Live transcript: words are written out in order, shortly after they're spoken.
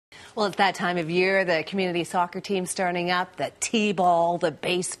Well, it's that time of year, the community soccer team starting up, the t-ball, the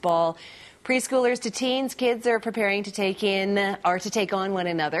baseball. Preschoolers to teens, kids are preparing to take on one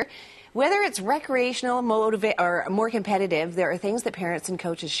another. Whether it's recreational, or more competitive, there are things that parents and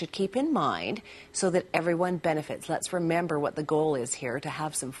coaches should keep in mind so that everyone benefits. Let's remember what the goal is here, to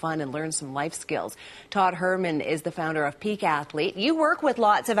have some fun and learn some life skills. Todd Herman is the founder of Peak Athlete. You work with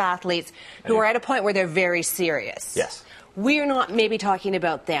lots of athletes who are at a point where they're very serious. Yes. We're not maybe talking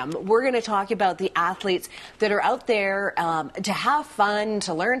about them. We're going to talk about the athletes that are out there to have fun,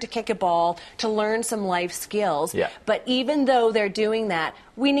 to learn to kick a ball, to learn some life skills. Yeah. But even though they're doing that,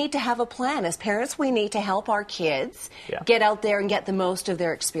 we need to have a plan. As parents, we need to help our kids get out there and get the most of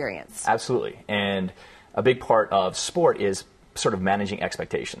their experience. Absolutely. And a big part of sport is sort of managing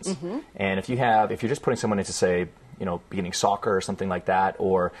expectations. And if you're just putting someone into, say, beginning soccer or something like that,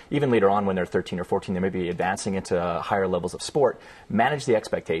 or even later on when they're 13 or 14, they may be advancing into higher levels of sport, manage the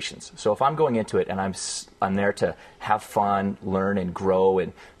expectations. So if I'm going into it and I'm there to have fun, learn and grow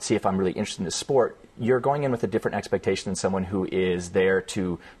and see if I'm really interested in the sport, you're going in with a different expectation than someone who is there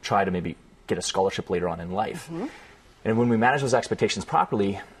to try to maybe get a scholarship later on in life. And when we manage those expectations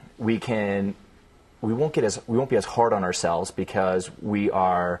properly, we won't be as hard on ourselves because we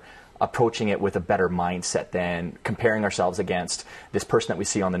are approaching it with a better mindset than comparing ourselves against this person that we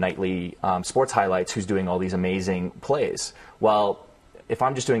see on the nightly sports highlights who's doing all these amazing plays. Well, if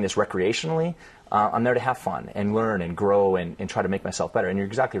I'm just doing this recreationally, I'm there to have fun and learn and grow and try to make myself better. And you're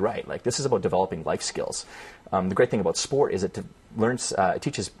exactly right. Like, this is about developing life skills. The great thing about sport is it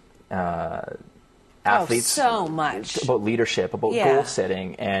teaches athletes so much about leadership, about goal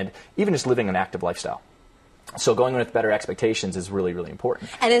setting, and even just living an active lifestyle. So going with better expectations is really, really important.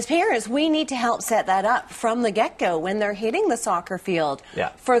 And as parents, we need to help set that up from the get-go when they're hitting the soccer field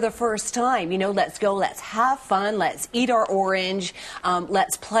for the first time. Let's go, let's have fun, let's eat our orange,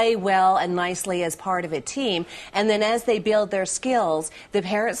 let's play well and nicely as part of a team. And then as they build their skills, the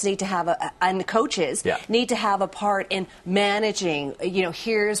parents need to have, and the coaches need to have a part in managing,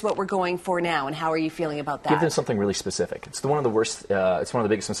 here's what we're going for now, and how are you feeling about that? Give them something really specific. It's one of the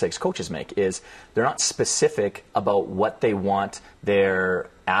biggest mistakes coaches make, is they're not specific about what they want their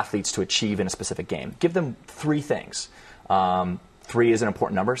athletes to achieve in a specific game. Give them 3 things. 3 is an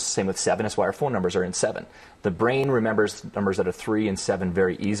important number. Same with 7. That's why our phone numbers are in 7. The brain remembers numbers that are 3 and 7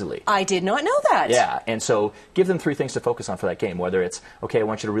 very easily. I did not know that. Yeah, and so give them 3 things to focus on for that game. Whether it's, okay, I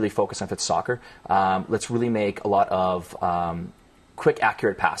want you to really focus on, if it's soccer, let's really make a lot of quick,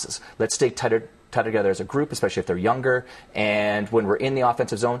 accurate passes. Let's stay tighter together as a group, especially if they're younger. And when we're in the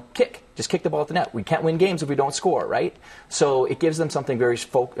offensive zone, just kick the ball at the net. We can't win games if we don't score, right? So it gives them something very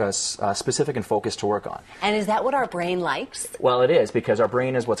specific and focused to work on. And is that what our brain likes? Well, it is, because our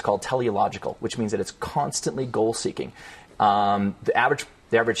brain is what's called teleological, which means that it's constantly goal-seeking. The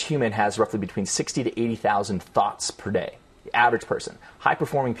average human has roughly between 60 to 80,000 thoughts per day. The average person.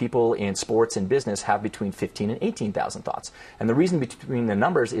 High-performing people in sports and business have between 15 and 18,000 thoughts. And the reason between the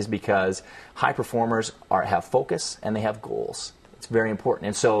numbers is because high performers have focus and they have goals. It's very important.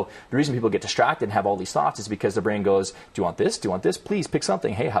 And so the reason people get distracted and have all these thoughts is because the brain goes, do you want this? Do you want this? Please pick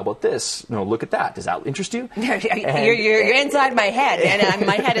something. Hey, how about this? Look at that. Does that interest you? You're inside my head, and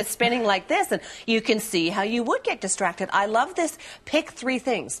my head is spinning like this, and you can see how you would get distracted. I love this. Pick 3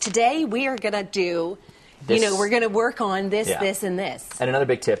 things. Today we are going to do... we're going to work on this, this, and this. And another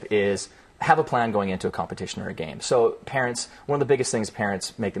big tip is have a plan going into a competition or a game. So parents, one of the biggest things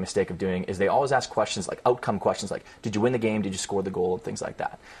parents make the mistake of doing is they always ask questions like outcome questions like, did you win the game? Did you score the goal? And things like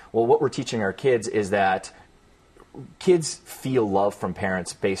that. Well, what we're teaching our kids is that kids feel love from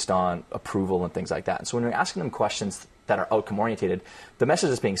parents based on approval and things like that. And so when we're asking them questions that are outcome oriented, the message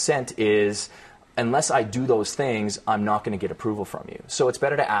that's being sent is, unless I do those things, I'm not going to get approval from you. So it's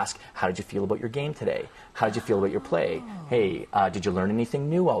better to ask, how did you feel about your game today? How did you feel about your play? Hey, did you learn anything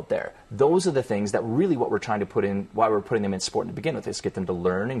new out there? Those are the things that really what we're trying to put in, why we're putting them in sport to begin with, is get them to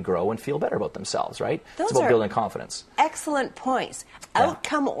learn and grow and feel better about themselves, right? It's about building confidence. Excellent points.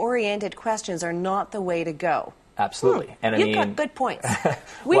 Outcome-oriented questions are not the way to go. Absolutely. And You've got good points.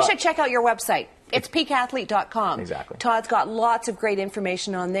 We should check out your website. It's peakathlete.com. Exactly. Todd's got lots of great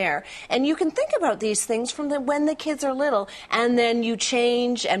information on there. And you can think about these things from when the kids are little, and then you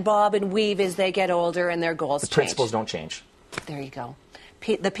change and bob and weave as they get older and their goals change. The principles don't change. There you go.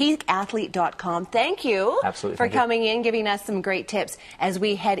 Thepeakathlete.com. Thank you for coming in, giving us some great tips as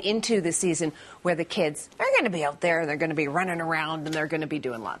we head into the season where the kids are going to be out there, they're going to be running around, and they're going to be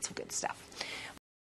doing lots of good stuff.